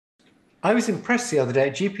I was impressed the other day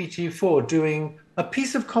at GPT-4 doing a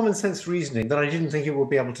piece of common sense reasoning that I didn't think it would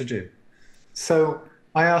be able to do. So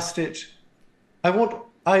I asked it, I want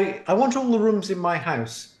all the rooms in my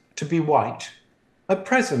house to be white. At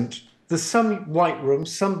present, there's some white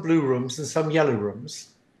rooms, some blue rooms, and some yellow rooms.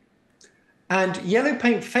 And yellow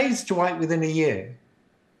paint fades to white within a year.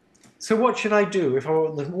 So what should I do if I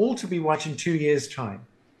want them all to be white in 2 years' time?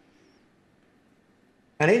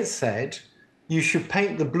 And it said, you should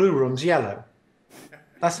paint the blue rooms yellow.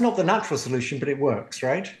 That's not the natural solution, but it works,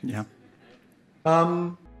 right? Yeah.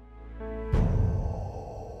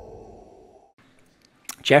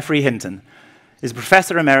 Geoffrey Hinton is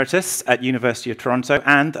Professor Emeritus at University of Toronto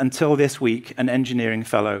and, until this week, an engineering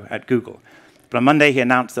fellow at Google. But on Monday, he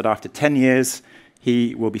announced that after 10 years,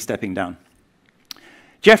 he will be stepping down.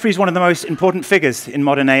 Geoffrey is one of the most important figures in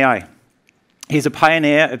modern AI. He's a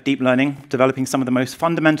pioneer of deep learning, developing some of the most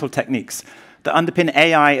fundamental techniques that underpin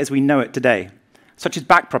AI as we know it today, such as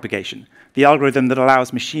backpropagation, the algorithm that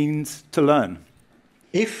allows machines to learn.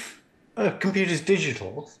 If a computer is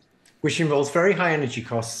digital, which involves very high energy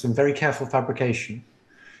costs and very careful fabrication,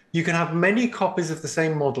 you can have many copies of the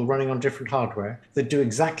same model running on different hardware that do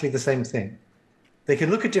exactly the same thing. They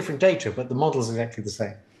can look at different data, but the model's exactly the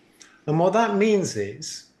same. And what that means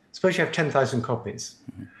is, suppose you have 10,000 copies.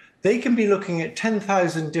 They can be looking at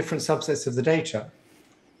 10,000 different subsets of the data.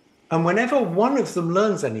 And whenever one of them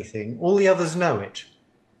learns anything, all the others know it.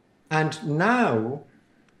 And now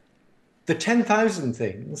the 10,000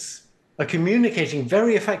 things are communicating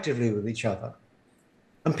very effectively with each other.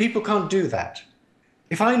 And people can't do that.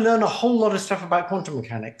 If I learn a whole lot of stuff about quantum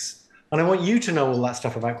mechanics, and I want you to know all that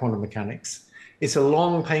stuff about quantum mechanics, it's a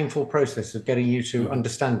long, painful process of getting you to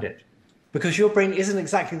understand it, because your brain isn't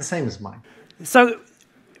exactly the same as mine. So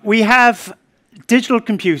we have digital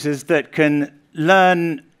computers that can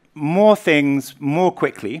learn more things more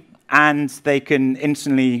quickly, and they can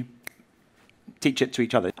instantly teach it to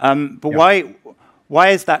each other. But yeah. Why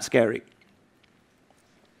is that scary?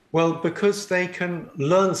 Well, because they can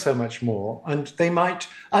learn so much more, and they might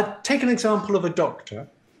take an example of a doctor,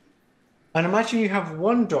 and imagine you have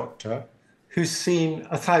one doctor who's seen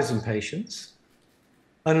 1,000 patients,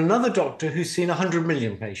 and another doctor who's seen 100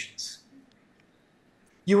 million patients.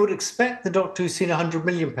 You would expect the doctor who's seen 100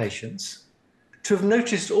 million patients to have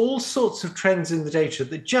noticed all sorts of trends in the data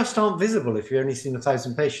that just aren't visible if you've only seen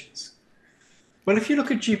 1,000 patients. Well, if you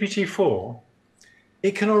look at GPT-4,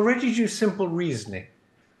 it can already do simple reasoning.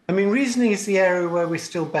 I mean, reasoning is the area where we're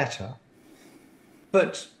still better.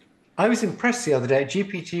 But I was impressed the other day at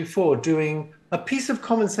GPT-4 doing a piece of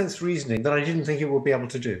common sense reasoning that I didn't think it would be able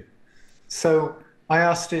to do. So I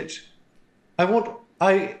asked it, I want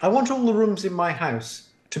all the rooms in my house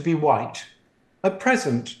to be white. At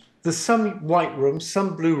present, there's some white rooms,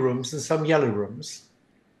 some blue rooms, and some yellow rooms.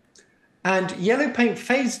 And yellow paint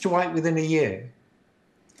fades to white within a year.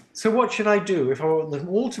 So what should I do if I want them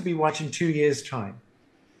all to be white in 2 years' time?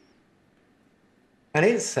 And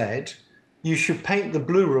it said, you should paint the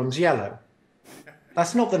blue rooms yellow.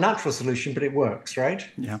 That's not the natural solution, but it works, right?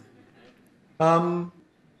 Yeah.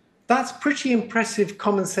 That's pretty impressive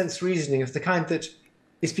common sense reasoning of the kind that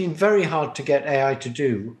it's been very hard to get AI to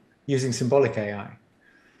do using symbolic AI.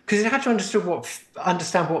 Because it had to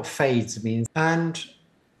understand what fades means. And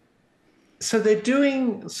so they're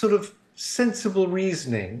doing sort of sensible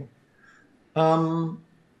reasoning, but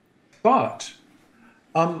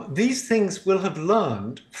these things will have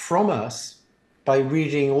learned from us by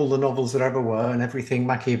reading all the novels that ever were and everything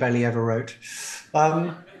Machiavelli ever wrote,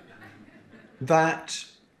 that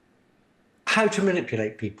how to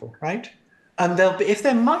manipulate people, right? And if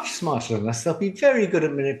they're much smarter than us, they'll be very good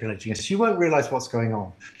at manipulating us. You won't realize what's going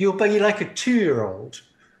on. You'll be like a 2-year-old,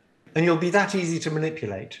 and you'll be that easy to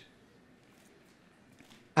manipulate.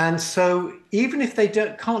 And so even if they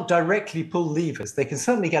can't directly pull levers, they can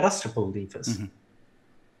certainly get us to pull levers. Mm-hmm.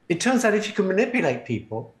 It turns out if you can manipulate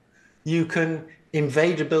people, you can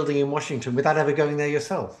invade a building in Washington without ever going there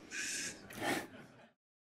yourself.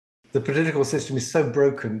 The political system is so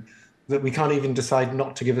broken that we can't even decide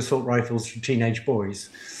not to give assault rifles to teenage boys.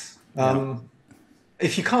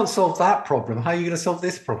 If you can't solve that problem, how are you going to solve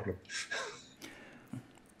this problem?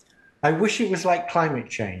 I wish it was like climate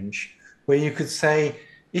change, where you could say,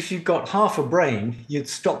 if you've got half a brain, you'd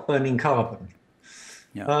stop burning carbon.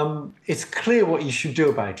 Yeah. It's clear what you should do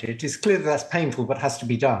about it. It's clear that that's painful, but has to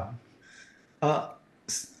be done. I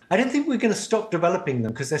don't think we're going to stop developing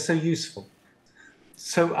them because they're so useful.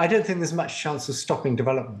 So I don't think there's much chance of stopping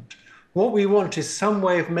development. What we want is some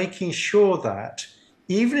way of making sure that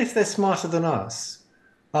even if they're smarter than us,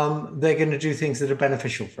 they're going to do things that are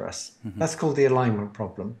beneficial for us. Mm-hmm. That's called the alignment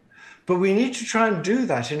problem. But we need to try and do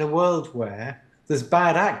that in a world where there's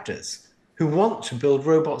bad actors who want to build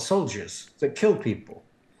robot soldiers that kill people.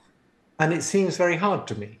 And it seems very hard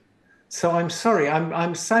to me. So I'm sorry,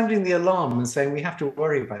 I'm sounding the alarm and saying we have to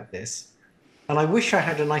worry about this. And I wish I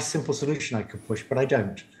had a nice, simple solution I could push, but I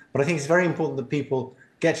don't. But I think it's very important that people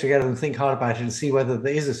get together and think hard about it and see whether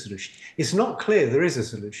there is a solution. It's not clear there is a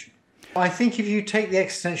solution. I think if you take the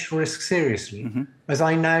existential risk seriously, as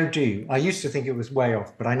I now do, I used to think it was way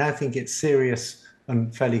off, but I now think it's serious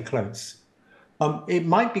and fairly close. It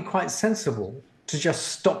might be quite sensible to just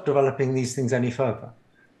stop developing these things any further.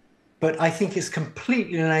 But I think it's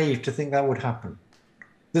completely naive to think that would happen.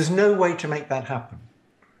 There's no way to make that happen.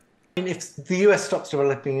 I mean, if the US stops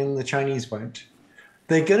developing and the Chinese won't,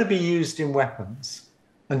 they're going to be used in weapons.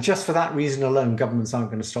 And just for that reason alone, governments aren't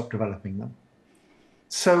going to stop developing them.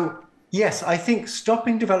 So, yes, I think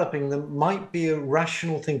stopping developing them might be a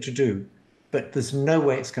rational thing to do, but there's no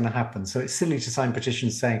way it's going to happen. So it's silly to sign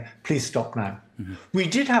petitions saying, please stop now. We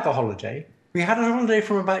did have a holiday. We had a holiday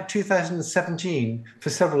from about 2017 for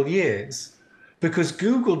several years because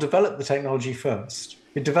Google developed the technology first.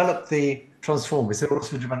 It developed the transformers. It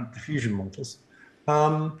also developed the fusion models.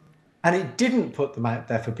 And it didn't put them out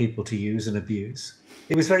there for people to use and abuse.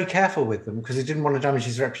 It was very careful with them because it didn't want to damage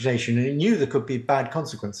its reputation, and it knew there could be bad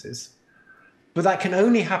consequences. But that can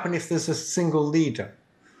only happen if there's a single leader.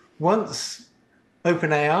 Once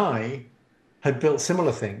OpenAI had built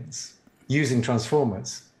similar things using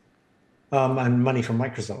transformers and money from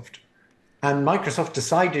Microsoft, and Microsoft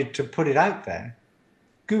decided to put it out there,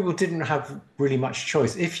 Google didn't have really much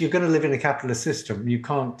choice. If you're going to live in a capitalist system, you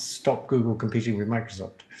can't stop Google competing with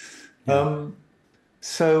Microsoft.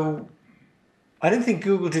 So I don't think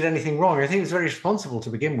Google did anything wrong. I think it was very responsible to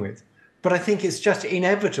begin with. But I think it's just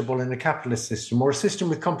inevitable in a capitalist system or a system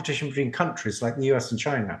with competition between countries like the US and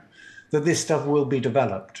China that this stuff will be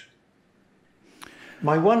developed.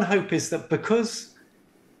 My one hope is that because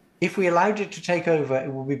if we allowed it to take over,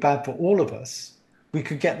 it will be bad for all of us. We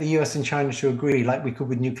could get the US and China to agree like we could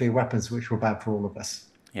with nuclear weapons, which were bad for all of us.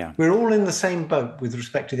 Yeah. We're all in the same boat with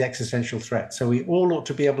respect to the existential threat. So we all ought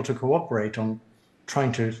to be able to cooperate on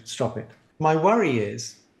trying to stop it. My worry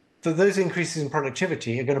is that those increases in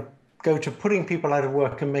productivity are going to go to putting people out of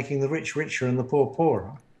work and making the rich richer and the poor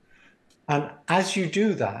poorer. And as you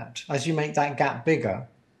do that, as you make that gap bigger,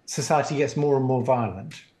 society gets more and more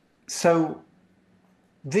violent. So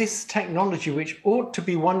this technology, which ought to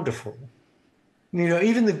be wonderful, you know,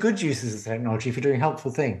 even the good uses of technology for doing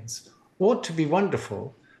helpful things ought to be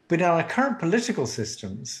wonderful, but in our current political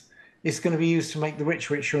systems, it's going to be used to make the rich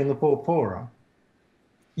richer and the poor poorer.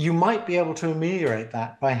 You might be able to ameliorate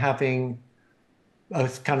that by having a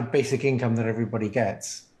kind of basic income that everybody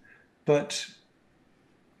gets. But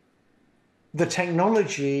the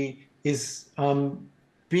technology is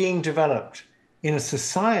being developed in a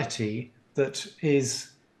society that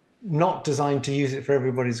is not designed to use it for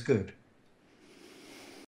everybody's good.